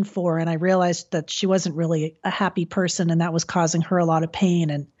compassion for, and I realized that she wasn't really a happy person, and that was causing her a lot of pain.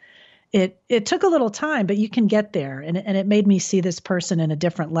 And it took a little time, but you can get there. And it made me see this person in a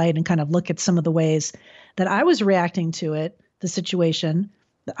different light and kind of look at some of the ways that I was reacting to it, the situation.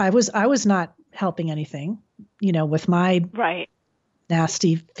 I was not helping anything, with my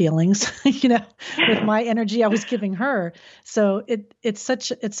nasty feelings, with my energy I was giving her. So it's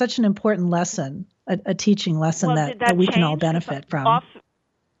such an important lesson, a teaching lesson that we can all benefit from.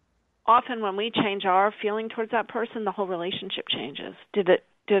 Often when we change our feeling towards that person, the whole relationship changes. Did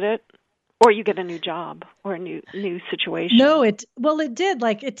it? Or you get a new job or a new situation. No, it did.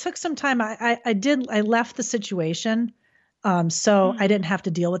 Like, it took some time. I left the situation. So I didn't have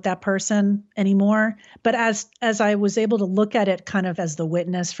to deal with that person anymore. But as I was able to look at it kind of as the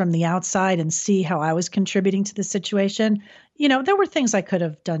witness from the outside and see how I was contributing to the situation, there were things I could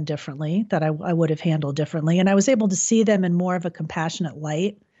have done differently, that I would have handled differently. And I was able to see them in more of a compassionate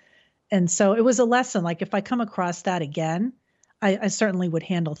light. And so it was a lesson. Like, if I come across that again, I certainly would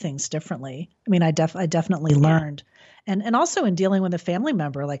handle things differently. I mean, I definitely learned. And also in dealing with a family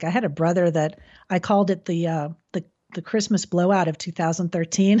member, like I had a brother that I called it the Christmas blowout of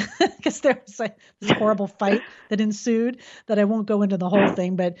 2013, because there was this horrible fight that ensued that I won't go into the whole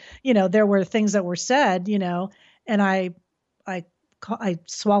thing, but there were things that were said, and I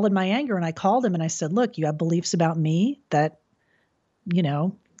swallowed my anger and I called him and I said, look, you have beliefs about me that,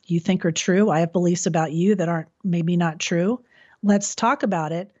 you think are true. I have beliefs about you that aren't maybe not true. Let's talk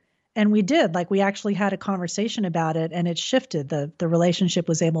about it. And we did. Like, we actually had a conversation about it, and it shifted. The relationship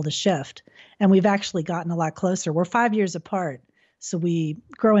was able to shift, and we've actually gotten a lot closer. We're 5 years apart. So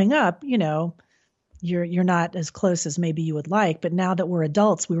growing up, you're not as close as maybe you would like, but now that we're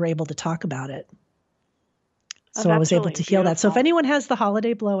adults, we were able to talk about it. So I was able to heal that. So if anyone has the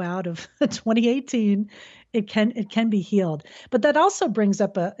holiday blowout of 2018, it can be healed. But that also brings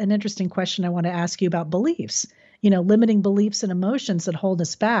up an interesting question I want to ask you about beliefs, limiting beliefs and emotions that hold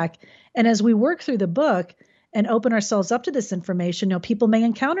us back. And as we work through the book and open ourselves up to this information, people may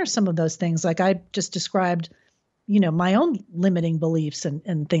encounter some of those things. Like I just described, my own limiting beliefs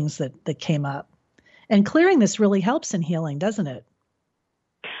and things that came up. And clearing this really helps in healing, doesn't it?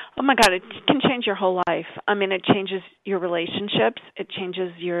 Oh, my God, it can change your whole life. I mean, it changes your relationships. It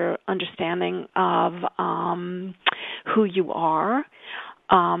changes your understanding of who you are.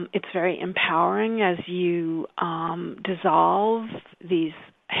 It's very empowering as you dissolve these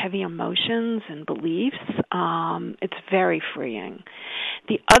heavy emotions and beliefs. It's very freeing.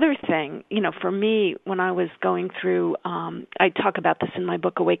 The other thing, for me, when I was going through, I talk about this in my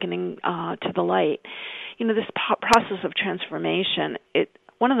book, Awakening to the Light, this process of transformation,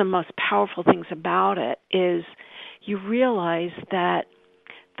 one of the most powerful things about it is you realize that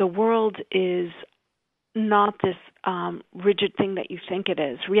the world is not this rigid thing that you think it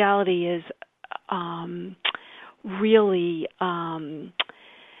is. Reality is really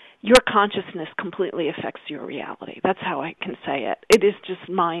your consciousness completely affects your reality. That's how I can say it. It is just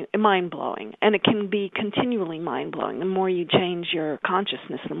mind-blowing, and it can be continually mind-blowing. The more you change your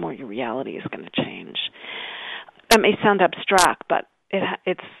consciousness, the more your reality is going to change. That may sound abstract, but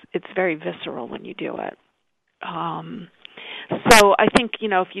it's very visceral when you do it. So I think,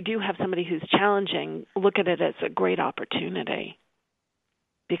 if you do have somebody who's challenging, look at it as a great opportunity,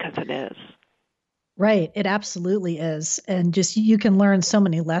 because it is. Right. It absolutely is. And just you can learn so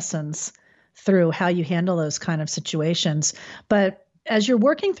many lessons through how you handle those kind of situations. But as you're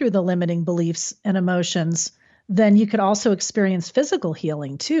working through the limiting beliefs and emotions, then you could also experience physical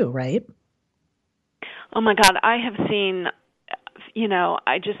healing too, right? Oh, my God. I have seen,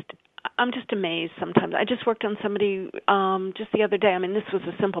 I'm just amazed sometimes. I just worked on somebody just the other day. I mean, this was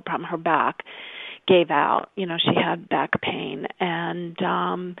a simple problem. Her back gave out. She had back pain. And,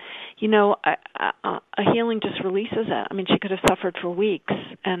 a healing just releases it. I mean, she could have suffered for weeks,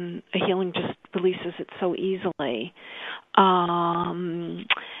 and a healing just releases it so easily. And,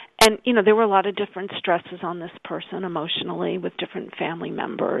 there were a lot of different stresses on this person emotionally with different family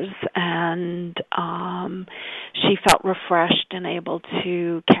members. And she felt refreshed and able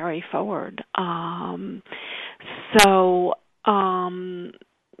to carry forward.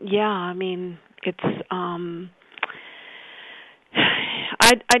 Yeah, I mean, it's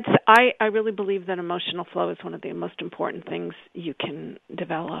I really believe that emotional flow is one of the most important things you can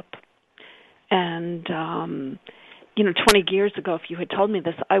develop. And 20 years ago, if you had told me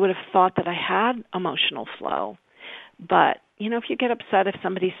this, I would have thought that I had emotional flow. But if you get upset if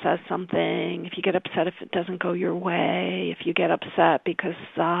somebody says something, if you get upset if it doesn't go your way, if you get upset because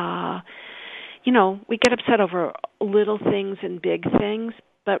we get upset over little things and big things,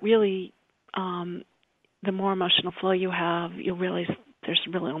 but really the more emotional flow you have, you'll realize there's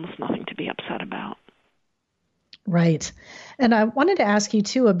really almost nothing to be upset about. Right. And I wanted to ask you,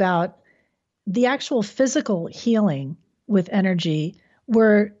 too, about the actual physical healing with energy,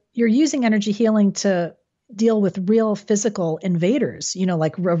 where you're using energy healing to deal with real physical invaders,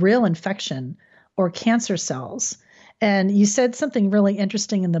 like a real infection or cancer cells. And you said something really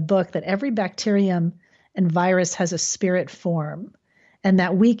interesting in the book, that every bacterium and virus has a spirit form, and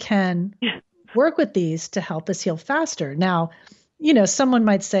that we can work with these to help us heal faster. Now, someone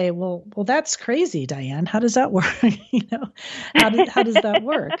might say, well, that's crazy, Diane. How does that work? How does that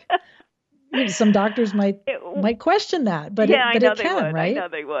work? Some doctors might question that, but yeah, it can, right? I know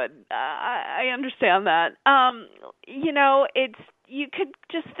they would. I understand that. You could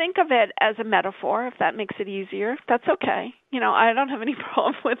just think of it as a metaphor, if that makes it easier. That's okay. I don't have any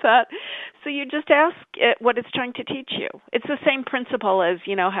problem with that. So you just ask it what it's trying to teach you. It's the same principle as,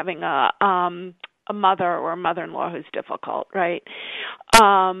 having a mother or a mother-in-law who's difficult, right?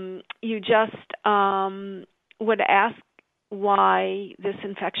 You just would ask why this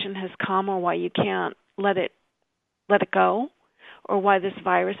infection has come, or why you can't let it go, or why this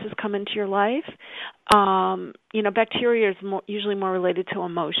virus has come into your life. Bacteria is usually more related to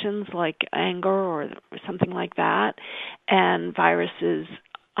emotions like anger or something like that, and viruses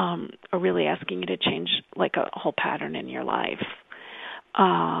are really asking you to change like a whole pattern in your life.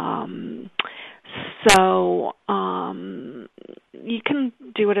 So you can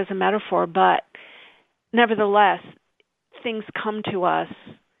do it as a metaphor, but nevertheless, things come to us,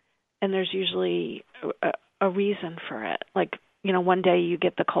 and there's usually a reason for it. Like, one day you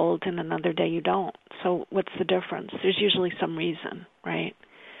get the cold and another day you don't. So what's the difference? There's usually some reason, right?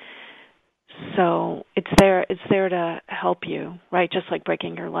 So it's there to help you, right? Just like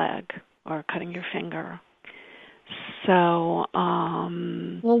breaking your leg or cutting your finger. So,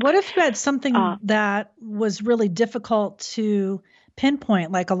 well, what if you had something that was really difficult to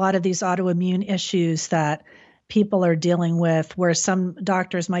pinpoint, like a lot of these autoimmune issues that people are dealing with, where some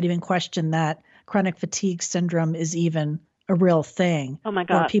doctors might even question that chronic fatigue syndrome is even a real thing? Oh my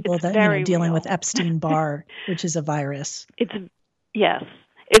God! Or people it's that dealing real. with Epstein-Barr, which is a virus. Yes.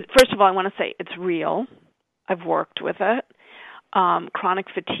 First of all, I want to say it's real. I've worked with it. Chronic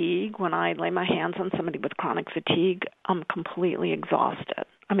fatigue, when I lay my hands on somebody with chronic fatigue, I'm completely exhausted.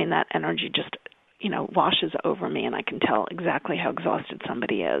 I mean, that energy just, washes over me, and I can tell exactly how exhausted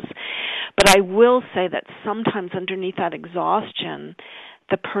somebody is. But I will say that sometimes underneath that exhaustion,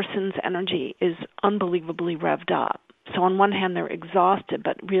 the person's energy is unbelievably revved up. So on one hand, they're exhausted,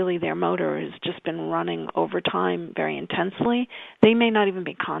 but really their motor has just been running over time very intensely. They may not even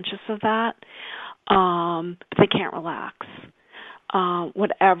be conscious of that, but they can't relax.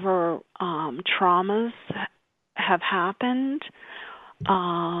 Whatever traumas have happened,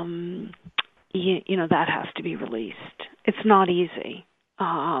 that has to be released. It's not easy.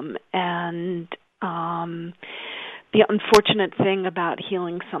 The unfortunate thing about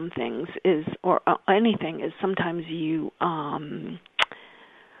healing some things is, or anything, is sometimes you,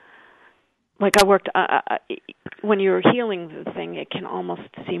 like I worked, when you're healing the thing, it can almost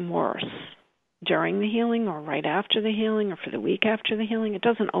seem worse during the healing or right after the healing or for the week after the healing. It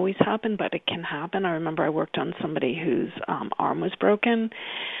doesn't always happen, but it can happen. I remember I worked on somebody whose arm was broken,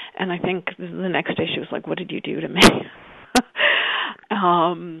 and I think the next day she was like, "What did you do to me?"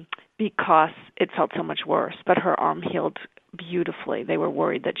 Because it felt so much worse, but her arm healed beautifully. They were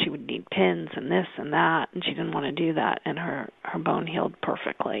worried that she would need pins and this and that, and she didn't want to do that, and her bone healed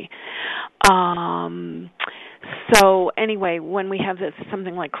perfectly. So anyway, when we have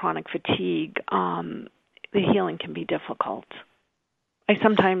something like chronic fatigue, the healing can be difficult. It's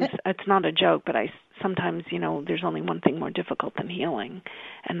not a joke, but sometimes, there's only one thing more difficult than healing,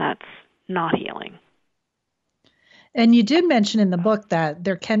 and that's not healing. And you did mention in the book that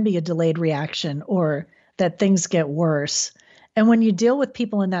there can be a delayed reaction or that things get worse. And when you deal with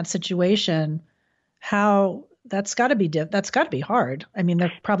people in that situation, that's got to be hard. I mean,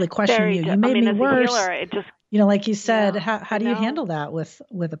 they're probably questioning you. You made me worse. As a healer, it just, like you said, how do you handle that with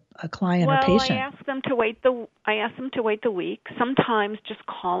a client or patient? I ask them to wait the week. Sometimes just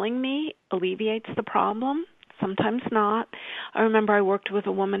calling me alleviates the problem. Sometimes not. I remember I worked with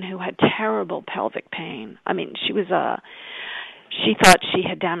a woman who had terrible pelvic pain. I mean, she thought she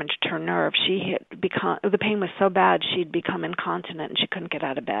had damaged her nerve. The pain was so bad she'd become incontinent and she couldn't get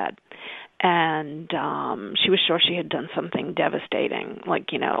out of bed. And she was sure she had done something devastating,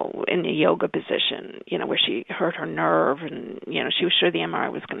 like, in a yoga position, where she hurt her nerve, and, she was sure the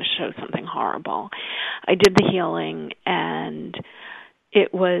MRI was going to show something horrible. I did the healing, and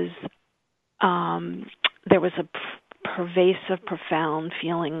it was there was a pervasive, profound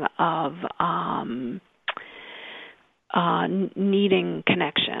feeling of needing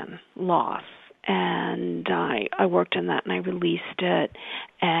connection, loss. And I worked on that, and I released it,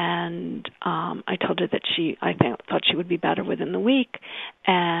 and I told her that I thought she would be better within the week,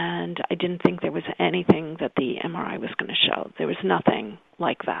 and I didn't think there was anything that the MRI was going to show. There was nothing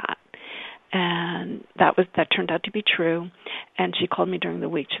like that. And that turned out to be true. And she called me during the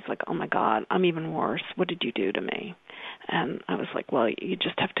week. She's like, "Oh my God, I'm even worse. What did you do to me?" And I was like, "Well, you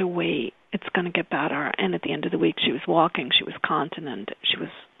just have to wait. It's going to get better." And at the end of the week, she was walking. She was continent. She was,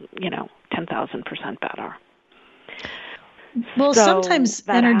 10,000% better. Well, so sometimes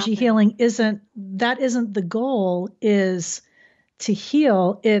energy healing isn't the goal, is to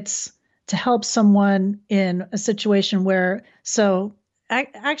heal. It's to help someone in a situation where,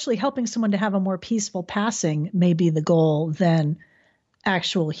 actually helping someone to have a more peaceful passing may be the goal than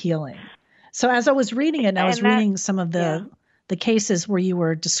actual healing. So as I was reading it, and I was reading some of the cases where you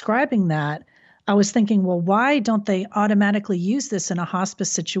were describing that, I was thinking, well, why don't they automatically use this in a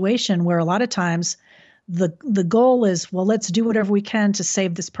hospice situation where a lot of times the goal is, well, let's do whatever we can to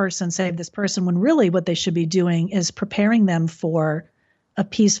save this person, when really what they should be doing is preparing them for a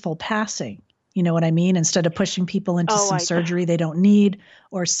peaceful passing. You know what I mean? Instead of pushing people into some surgery they don't need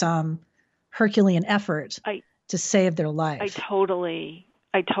or some Herculean effort to save their life. I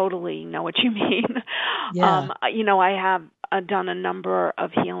totally know what you mean. Yeah. I have done a number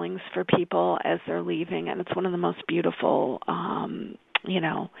of healings for people as they're leaving, and it's one of the most beautiful,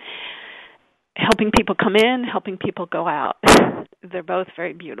 helping people come in, helping people go out. They're both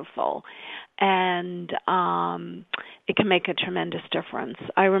very beautiful. And it can make a tremendous difference.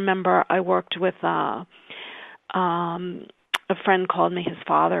 I remember I worked with a friend called me. His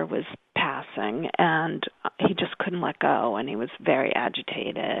father was passing, and he just couldn't let go, and he was very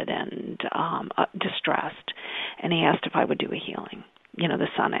agitated and distressed. And he asked if I would do a healing. The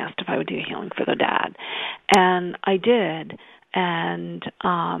son asked if I would do a healing for the dad. And I did. And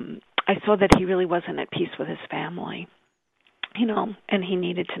I saw that he really wasn't at peace with his family, and he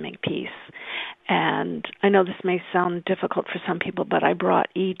needed to make peace. And I know this may sound difficult for some people, but I brought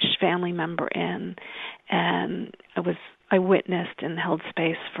each family member in, and I witnessed and held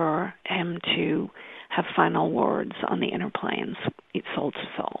space for him to have final words on the inner planes, soul to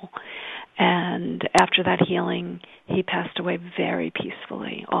soul. And after that healing, he passed away very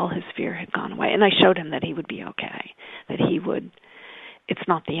peacefully. All his fear had gone away. And I showed him that he would be okay, that it's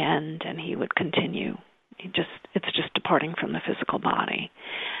not the end, and he would continue. It's just departing from the physical body.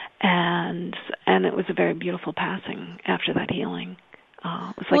 And it was a very beautiful passing after that healing.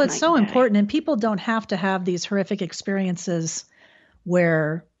 It's so important, and people don't have to have these horrific experiences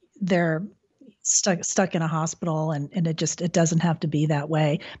where they're stuck in a hospital, and it doesn't have to be that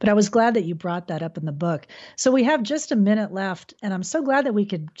way. But I was glad that you brought that up in the book. So we have just a minute left, and I'm so glad that we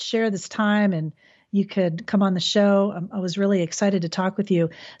could share this time and you could come on the show. I was really excited to talk with you.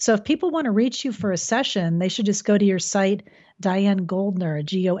 So if people want to reach you for a session, they should just go to your site, Diane Goldner,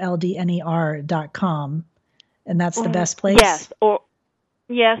 GOLDNER.com, and that's the best place.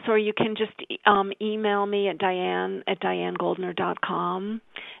 Yes, or you can just email me at dianegoldner.com,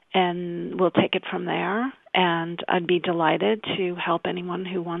 and we'll take it from there. And I'd be delighted to help anyone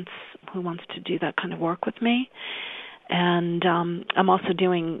who wants to do that kind of work with me. And I'm also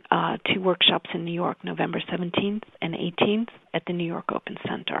doing 2 workshops in New York, November 17th and 18th at the New York Open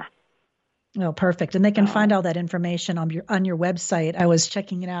Center. Oh, perfect. And they can find all that information on your website. I was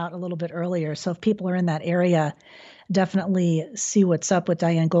checking it out a little bit earlier. So if people are in that area, definitely see what's up with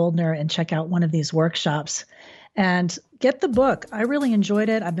Diane Goldner and check out one of these workshops. And get the book. I really enjoyed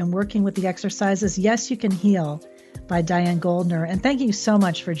it. I've been working with the exercises. Yes, You Can Heal by Diane Goldner. And thank you so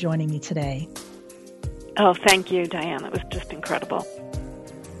much for joining me today. Oh, thank you, Diane. It was just incredible.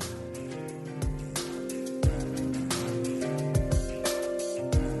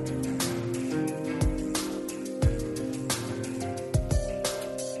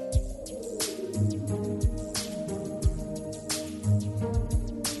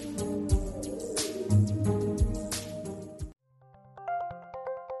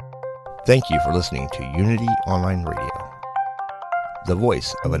 Thank you for listening to Unity Online Radio, the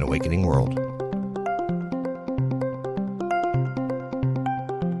voice of an awakening world.